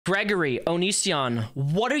Gregory, Onision,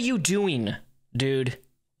 what are you doing, dude?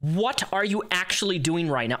 What are you actually doing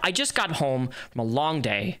right now? I just got home from a long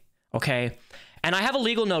day, okay? And I have a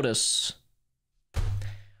legal notice.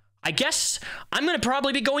 I guess I'm going to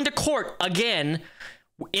probably be going to court again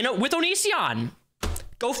with Onision.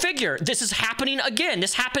 Go figure. This is happening again.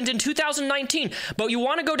 This happened in 2019. But you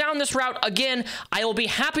want to go down this route again, I will be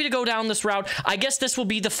happy to go down this route. I guess this will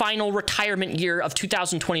be the final retirement year of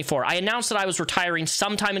 2024. I announced that I was retiring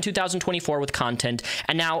sometime in 2024 with content.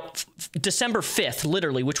 And now, December 5th,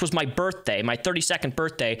 literally, which was my birthday, my 32nd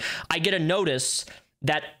birthday, I get a notice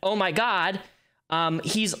that, oh my God,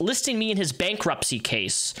 he's listing me in his bankruptcy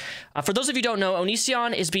case. For those of you who don't know,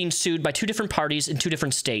 Onision is being sued by two different parties in two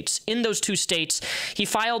different states. In those two states, he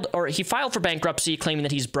filed for bankruptcy, claiming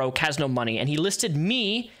that he's broke, has no money, and he listed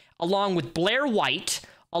me along with Blair White,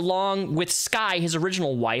 along with Sky, his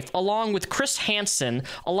original wife, along with Chris Hansen,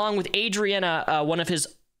 along with Adriana, one of his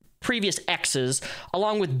previous exes,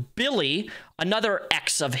 along with Billy, another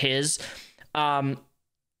ex of his,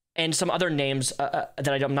 and some other names that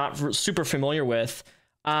I'm not super familiar with.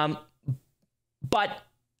 But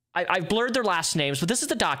I've blurred their last names, but this is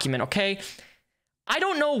the document, okay? I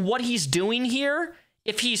don't know what he's doing here.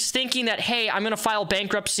 If he's thinking that, hey, I'm going to file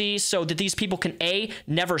bankruptcy so that these people can, A,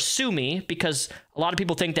 never sue me, because a lot of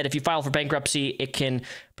people think that if you file for bankruptcy, it can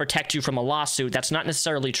protect you from a lawsuit. That's not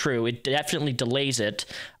necessarily true. It definitely delays it.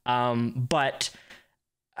 But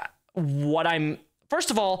what I'm... First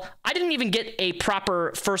of all, I didn't even get a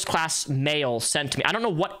proper first-class mail sent to me. I don't know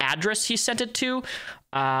what address he sent it to,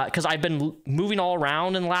 because I've been moving all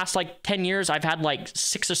around in the last, 10 years. I've had,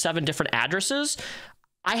 6 or 7 different addresses.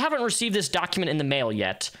 I haven't received this document in the mail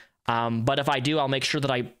yet, but if I do, I'll make sure that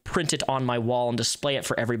I print it on my wall and display it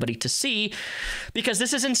for everybody to see, because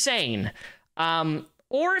this is insane.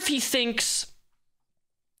 Or if he thinks...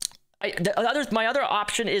 my other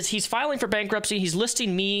option is he's filing for bankruptcy. He's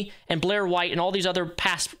listing me and Blair White and all these other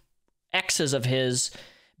past exes of his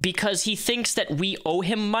because he thinks that we owe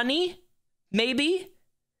him money. Maybe.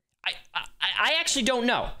 I actually don't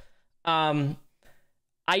know. I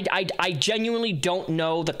genuinely don't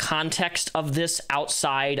know the context of this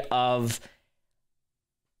outside of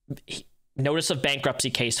notice of bankruptcy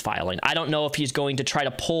case filing. I don't know if he's going to try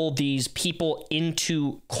to pull these people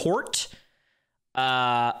into court.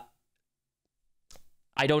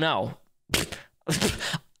 I don't know.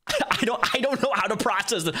 I don't know how to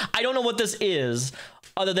process this. I don't know what this is,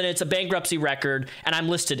 other than it's a bankruptcy record and I'm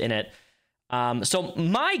listed in it. So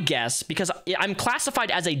my guess, because I'm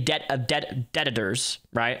classified as a debtors,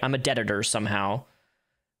 right? I'm a debtor somehow,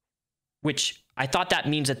 which I thought that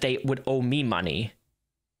means that they would owe me money.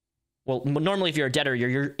 Well, normally if you're a debtor,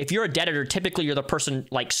 if you're a debtor, typically you're the person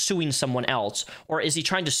suing someone else, or is he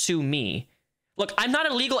trying to sue me? Look, I'm not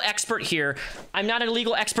a legal expert here. I'm not a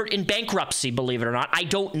legal expert in bankruptcy, believe it or not. I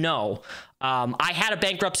don't know. I had a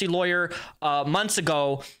bankruptcy lawyer months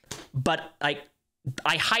ago, but I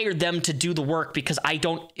hired them to do the work because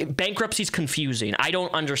bankruptcy's confusing. I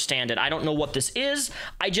don't understand it. I don't know what this is.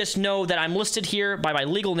 I just know that I'm listed here by my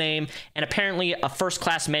legal name, and apparently a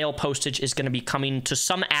first-class mail postage is going to be coming to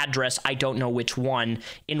some address, I don't know which one,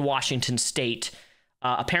 in Washington State.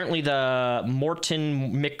 Apparently the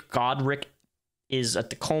Morton McGodrick is a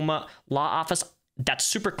Tacoma law office. That's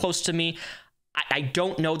super close to me. I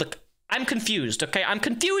don't know I'm confused, okay? I'm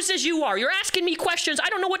confused as you are. You're asking me questions. I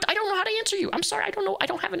don't know how to answer you. I'm sorry, I don't know. I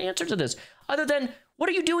don't have an answer to this. Other than, what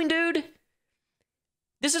are you doing, dude?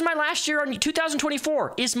 This is my last year on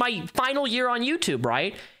 2024 is my final year on YouTube,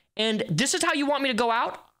 right? And this is how you want me to go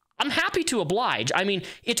out? I'm happy to oblige. I mean,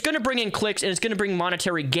 it's going to bring in clicks and it's going to bring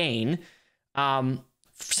monetary gain.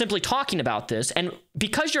 Simply talking about this. And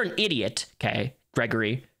because you're an idiot, okay,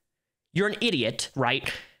 Gregory, you're an idiot,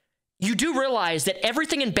 right? You do realize that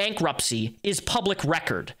everything in bankruptcy is public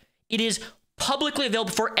record. It is publicly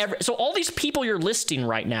available for so all these people you're listing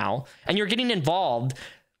right now, and you're getting involved,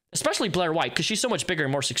 especially Blair White, because she's so much bigger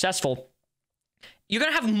and more successful, you're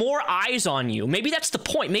going to have more eyes on you. Maybe that's the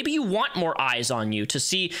point. Maybe you want more eyes on you to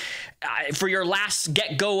see for your last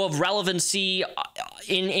get-go of relevancy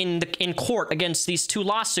in court against these two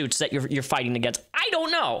lawsuits that you're fighting against. I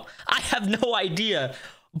don't know. I have no idea.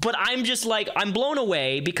 But I'm just I'm blown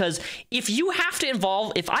away because if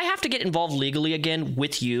I have to get involved legally again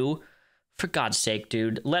with you, for God's sake,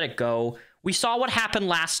 dude, let it go. We saw what happened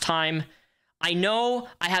last time. I know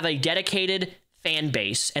I have a dedicated fan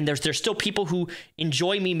base, and there's still people who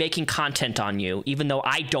enjoy me making content on you, even though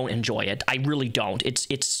I don't enjoy it. I really don't.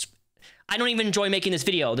 I don't even enjoy making this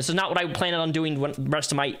video. This is not what I planned on doing the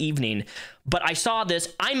rest of my evening. But I saw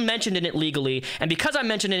this. I mentioned it illegally. And because I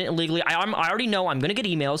mentioned it illegally, I already know I'm going to get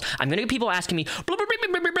emails. I'm going to get people asking me,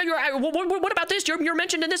 what about this? You're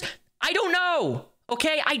mentioned in this. I don't know.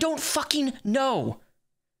 Okay? I don't fucking know.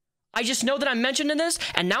 I just know that I'm mentioned in this,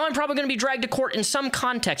 and now I'm probably going to be dragged to court in some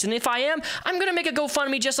context. And if I am, I'm going to make a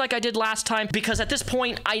GoFundMe just like I did last time, because at this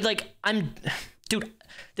point, dude,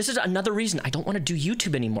 this is another reason I don't want to do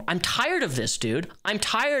YouTube anymore. I'm tired of this, dude. I'm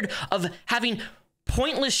tired of having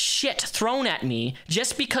pointless shit thrown at me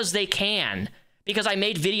just because they can. Because I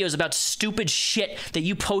made videos about stupid shit that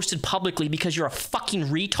you posted publicly because you're a fucking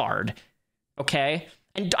retard. Okay?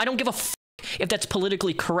 And I don't give a fuck if that's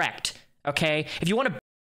politically correct. Okay? If you want to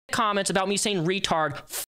comments about me saying retard,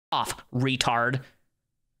 f off, retard.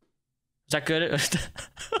 Is that good?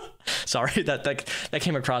 Sorry, that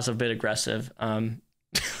came across a bit aggressive. I'm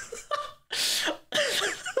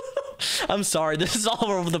sorry. This is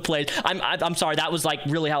all over the place. I'm sorry. That was like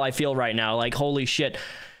really how I feel right now. Like, holy shit.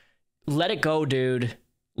 Let it go, dude.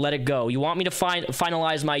 Let it go. You want me to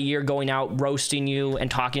finalize my year going out roasting you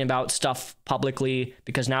and talking about stuff publicly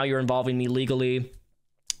because now you're involving me legally?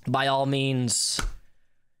 By all means.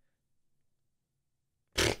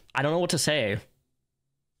 I don't know what to say.